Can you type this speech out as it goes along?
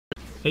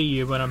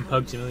Hey everyone, I'm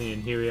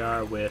Pugsamillion. Here we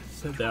are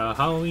with the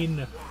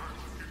Halloween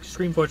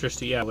Scream Fortress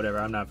 2. Yeah, whatever,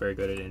 I'm not very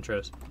good at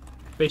intros.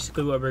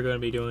 Basically what we're going to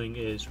be doing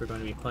is we're going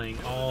to be playing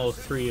all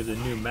three of the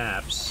new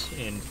maps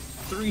in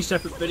 3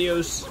 separate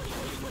videos.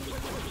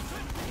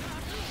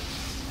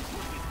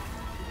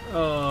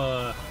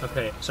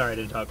 Okay, sorry I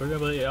didn't talk. We're going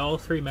to play all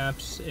 3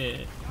 maps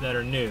that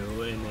are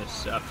new in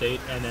this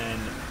update, and then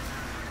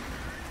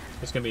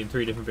it's going to be in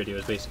 3 different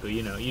videos, basically.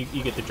 You know, you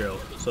get the drill.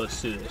 So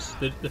let's do this.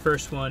 The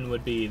first one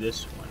would be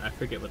this one. I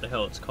forget what the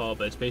hell it's called,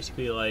 but it's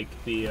basically like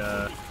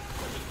the,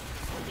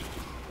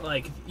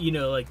 like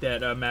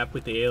that map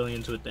with the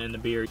aliens and the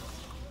beard.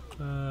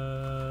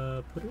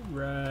 Put it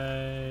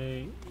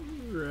right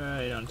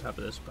on top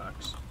of this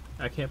box.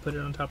 I can't put it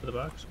on top of the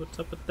box? What's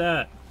up with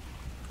that?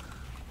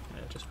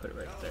 Yeah, just put it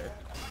right there.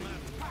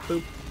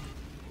 Boop.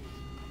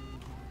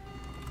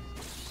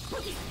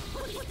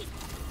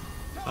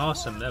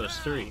 Awesome, that was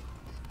 3.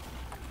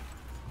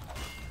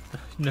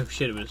 No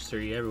shit, it was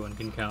 3. Everyone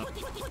can count.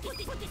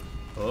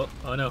 Oh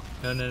no.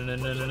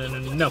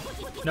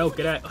 No,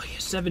 get out. Oh, yeah,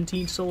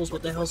 17 souls.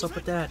 What the hell's up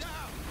with that?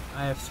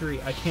 I have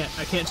 3. I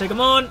can't take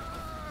them on!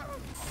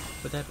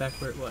 Put that back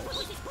where it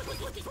was.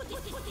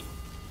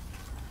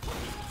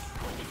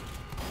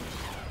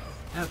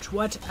 Ouch,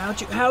 what?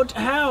 Ouch,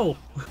 how?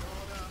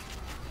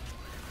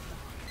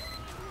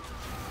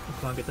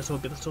 Come on, get the soul,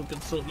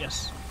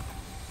 yes.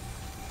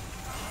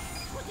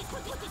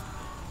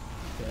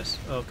 Yes.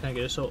 Oh, can I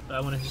get a soul? I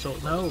want a soul.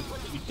 No,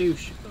 you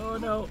douche. Oh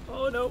no.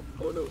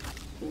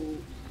 Ooh.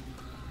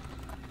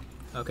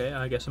 Okay,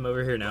 I guess I'm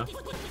over here now.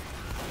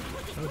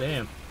 Oh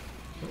damn.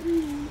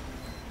 Ooh.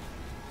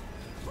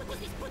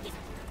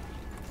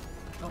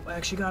 Oh, I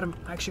actually got him.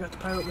 I actually got the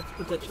pilot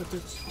with the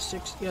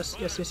 6.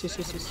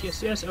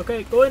 Yes.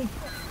 Okay, go in.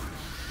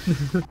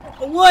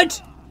 What?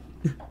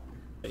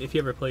 If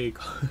you ever played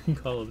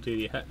Call of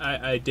Duty,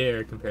 I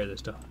dare compare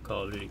this to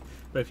Call of Duty,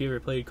 but if you ever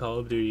played Call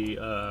of Duty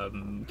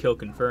Kill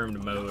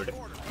Confirmed mode,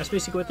 that's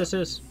basically what this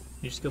is.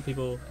 You just kill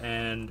people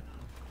and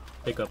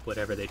pick up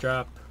whatever they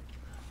drop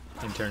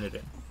and turn it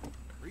in.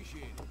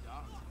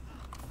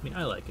 I mean,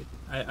 I like it.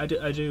 I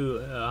do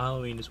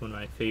Halloween is one of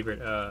my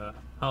favorite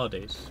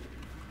holidays.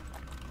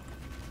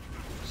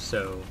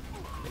 So,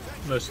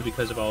 mostly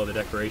because of all the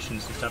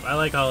decorations and stuff. I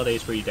like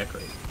holidays where you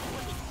decorate.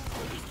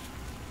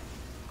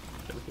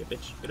 Get over here,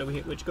 bitch. Get over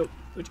here. Where'd you go?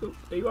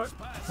 There you are.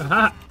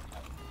 Aha!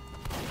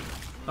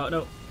 Oh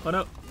no.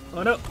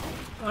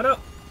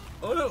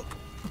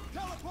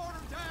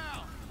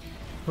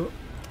 Oh,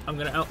 I'm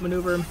gonna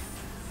outmaneuver him.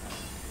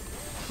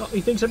 Oh,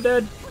 he thinks I'm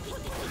dead.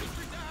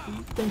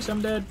 Get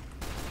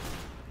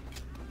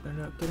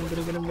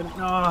him.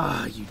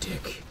 Ah, you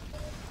dick.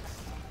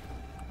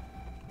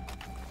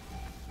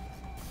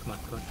 Come on.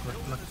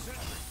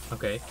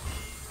 Okay.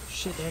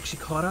 Shit, they actually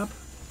caught up?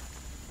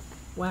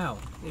 Wow,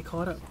 they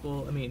caught up.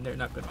 Well, I mean, they're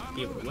not going to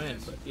be able to win,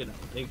 but, you know,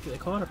 they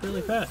caught up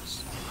really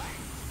fast.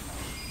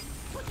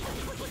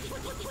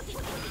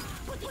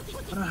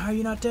 I don't know how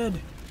you're not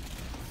dead.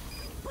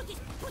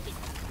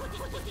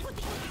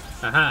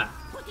 Aha!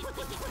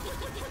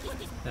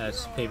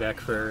 That's payback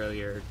for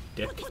earlier,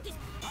 dick.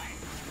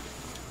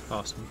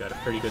 Awesome, got a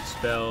pretty good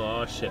spell.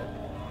 Oh, shit.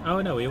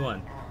 Oh, no, we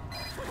won.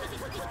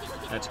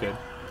 That's good.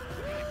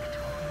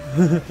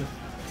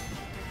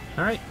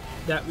 Alright,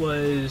 that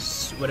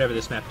was whatever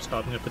this map is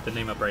called. I'm going to put the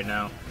name up right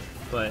now.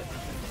 But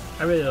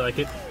I really like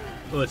it.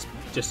 Well, it's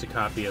just a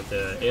copy of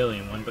the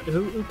alien one, but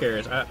who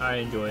cares? I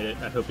enjoyed it.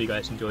 I hope you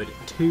guys enjoyed it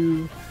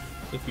too.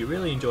 If you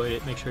really enjoyed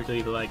it, make sure to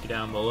leave a like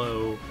down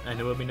below. And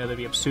there will be another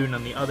video soon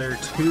on the other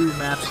 2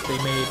 maps they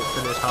made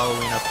for this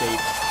Halloween update.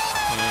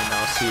 And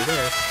I'll see you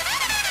there.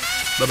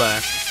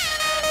 Bye-bye.